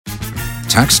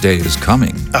Tax day is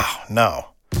coming. Oh, no.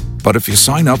 But if you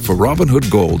sign up for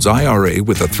Robinhood Gold's IRA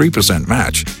with a 3%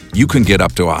 match, you can get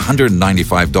up to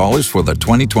 $195 for the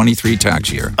 2023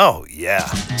 tax year. Oh, yeah.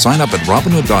 Sign up at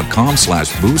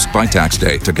Robinhood.com/boost by tax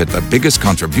day to get the biggest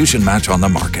contribution match on the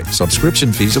market.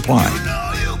 Subscription fees apply.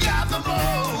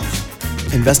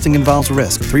 Investing involves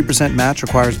risk. 3% match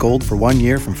requires gold for 1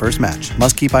 year from first match.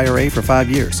 Must keep IRA for 5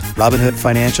 years. Robinhood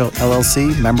Financial,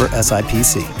 LLC, member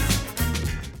SIPC.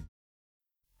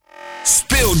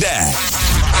 Spill that.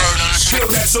 Spill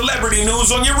that celebrity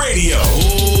news on your radio.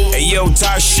 Hey, yo,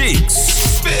 Tashik,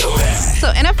 spill that.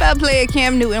 So NFL player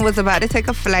Cam Newton was about to take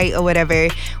a flight or whatever.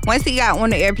 Once he got on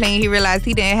the airplane, he realized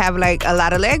he didn't have like a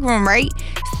lot of leg room, right?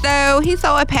 So he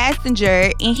saw a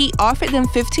passenger and he offered them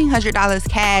 $1,500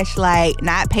 cash, like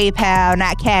not PayPal,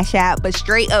 not Cash App, but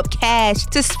straight up cash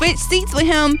to switch seats with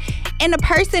him. And the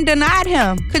person denied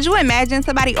him. Could you imagine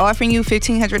somebody offering you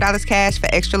 $1,500 cash for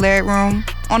extra leg room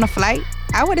on a flight?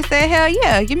 I would have said, hell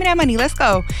yeah, give me that money, let's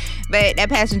go. But that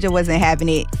passenger wasn't having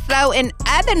it. So in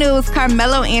other news,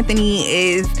 Carmelo Anthony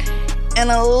is in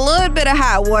a little bit of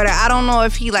hot water. I don't know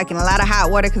if he like in a lot of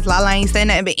hot water because Lala ain't saying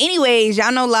nothing. But anyways,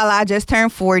 y'all know Lala just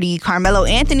turned 40. Carmelo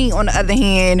Anthony, on the other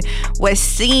hand, was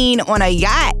seen on a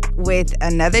yacht with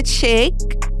another chick.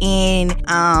 And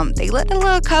they looked a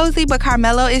little cozy, but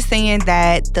Carmelo is saying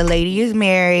that the lady is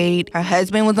married. Her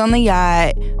husband was on the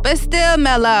yacht. But still,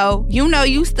 Melo, you know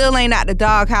you still ain't at the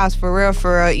doghouse for real.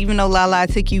 Even though Lala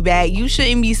took you back, you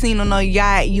shouldn't be seen on a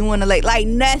yacht. You want to like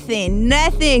nothing.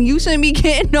 You shouldn't be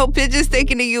getting no pictures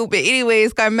taken of you. But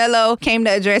anyways, Carmelo came to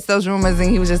address those rumors,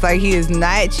 and he was just like, he is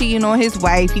not cheating on his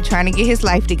wife. He trying to get his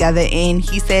life together, and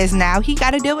he says now he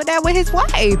got to deal with that with his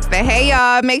wife. But hey,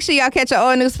 y'all, make sure y'all catch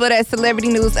our all news for that celebrity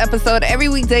news episode every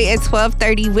weekday at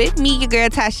 12:30 with me, your girl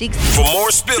Tashik. For more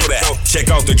Spill That, check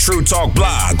out the True Talk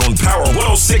blog on Power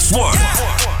 1061.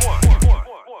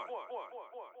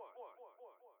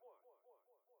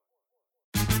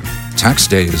 Tax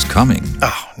day is coming.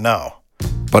 Oh, no.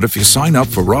 But if you sign up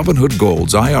for Robinhood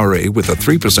Gold's IRA with a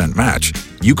 3% match,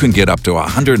 you can get up to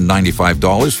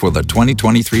 $195 for the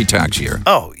 2023 tax year.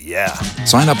 Oh, yeah.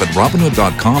 Sign up at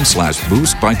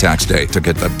Robinhood.com/boost by tax day to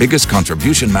get the biggest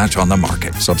contribution match on the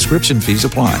market. Subscription fees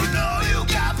apply.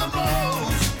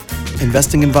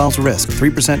 Investing involves risk.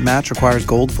 3% match requires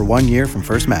gold for 1 year from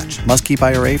first match. Must keep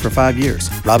IRA for 5 years.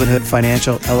 Robinhood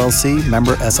Financial, LLC,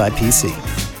 member SIPC.